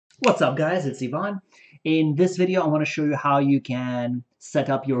What's up guys, it's Ivan. In this video I want to show you how you can set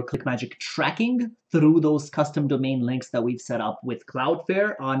up your ClickMagick tracking through those custom domain links that we've set up with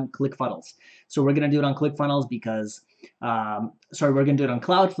Cloudflare on ClickFunnels. So we're going to do it on ClickFunnels because, we're going to do it on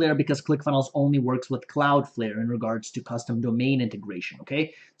Cloudflare because ClickFunnels only works with Cloudflare in regards to custom domain integration,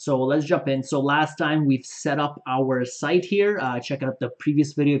 okay? So let's jump in. So last time we've set up our site here. Check out the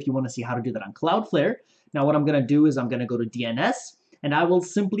previous video if you want to see how to do that on Cloudflare. Now what I'm going to do is I'm going to go to DNS. And I will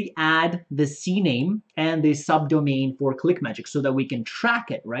simply add the CNAME and the subdomain for ClickMagick so that we can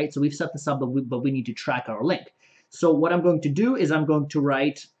track it, right? So we've set this up, but we need to track our link. So what I'm going to do is I'm going to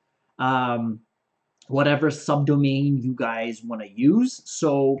write whatever subdomain you guys want to use.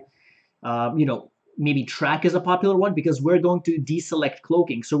 So, maybe track is a popular one because we're going to deselect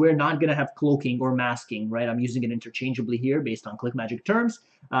cloaking. So we're not going to have cloaking or masking, right? I'm using it interchangeably here based on ClickMagick terms.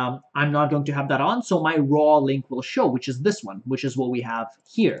 I'm not going to have that on. So my raw link will show, which is this one, which is what we have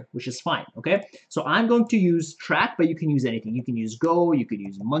here, which is fine. Okay. So I'm going to use track, but you can use anything. You can use go, you could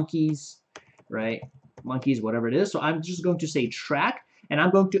use monkeys, right? Monkeys, whatever it is. So I'm just going to say track, and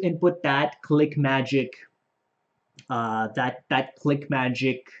I'm going to input that ClickMagick,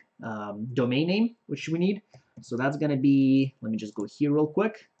 ClickMagick domain name, which we need. So that's going to be, let me just go here real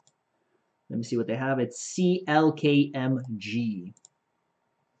quick. Let me see what they have. It's CLKMG.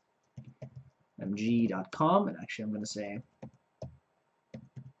 mg.com. And actually, I'm going to say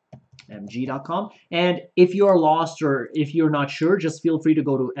mg.com. And if you're lost or if you're not sure, just feel free to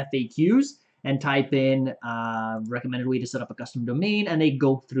go to FAQs and type in recommended way to set up a custom domain, and they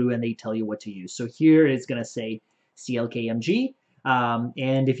go through and they tell you what to use. So here it's going to say CLKMG.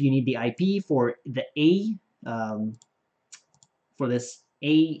 And if you need the IP for the for this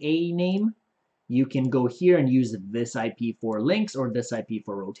A name, you can go here and use this IP for links or this IP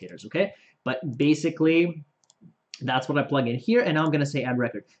for rotators, okay? But basically, that's what I plug in here, and now I'm going to say add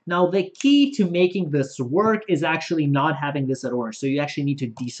record. Now, the key to making this work is actually not having this at orange. So you actually need to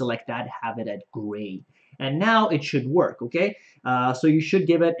deselect that, have it at gray. And now it should work, okay? So you should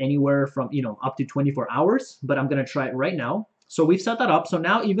give it anywhere from, up to 24 hours, but I'm going to try it right now. So we've set that up. So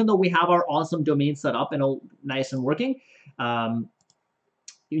now, even though we have our awesome domain set up and all nice and working, now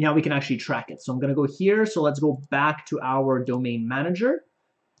we can actually track it. So I'm going to go here. So let's go back to our domain manager.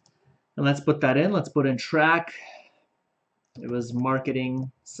 And let's put that in. Let's put in track. It was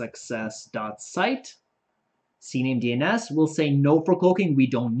marketingsuccess.site. CNAME DNS. We'll say no for cloaking. We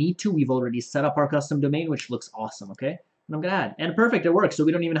don't need to. We've already set up our custom domain, which looks awesome, okay? And I'm going to add. And perfect, it works. So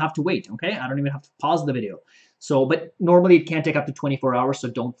we don't even have to wait, okay? I don't even have to pause the video. So, but normally it can take up to 24 hours, so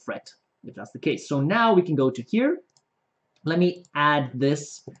don't fret if that's the case. So now we can go to here. Let me add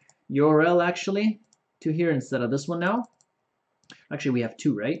this URL actually to here instead of this one now. Actually, we have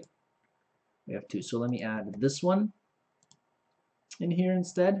two, right? We have two. So let me add this one in here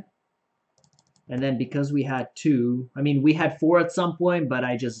instead. And then because we had two, we had four at some point, but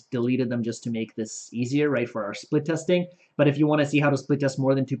I just deleted them just to make this easier, right, for our split testing. But if you want to see how to split test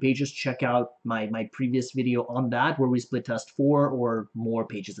more than 2 pages, check out my previous video on that, where we split test 4 or more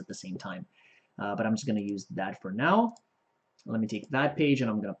pages at the same time. But I'm just going to use that for now. Let me take that page and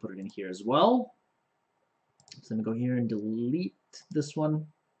I'm going to put it in here as well. So let me go here and delete this one.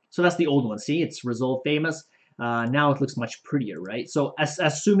 So that's the old one. See, it's Resolve Famous. Now it looks much prettier, right? So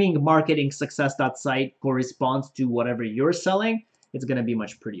assuming marketingsuccess.site corresponds to whatever you're selling, it's going to be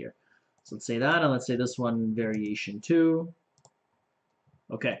much prettier. So let's say that, and let's say this one, variation 2.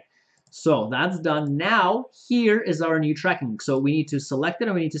 Okay, so that's done. Now, here is our new tracking. So we need to select it,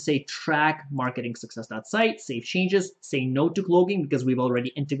 and we need to say track marketingsuccess.site, save changes, say no to cloaking because we've already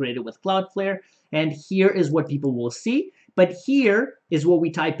integrated with Cloudflare, and here is what people will see. But here is what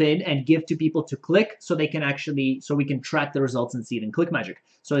we type in and give to people to click so they can actually, so we can track the results and see it in ClickMagick.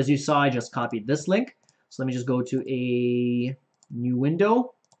 So as you saw, I just copied this link. So let me just go to a new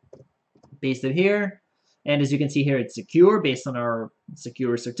window, paste it here. And as you can see here, it's secure based on our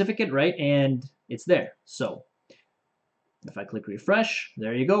secure certificate, right? And it's there. So if I click refresh,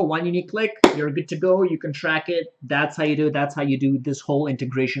 there you go. One unique click, you're good to go. You can track it. That's how you do it. That's how you do this whole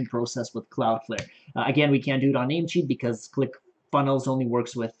integration process with Cloudflare. Again, we can't do it on Namecheap because ClickFunnels only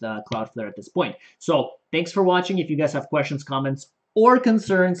works with Cloudflare at this point. So thanks for watching. If you guys have questions, comments, or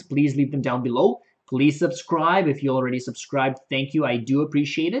concerns, please leave them down below. Please subscribe if you already subscribed. Thank you. I do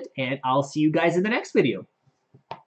appreciate it. And I'll see you guys in the next video.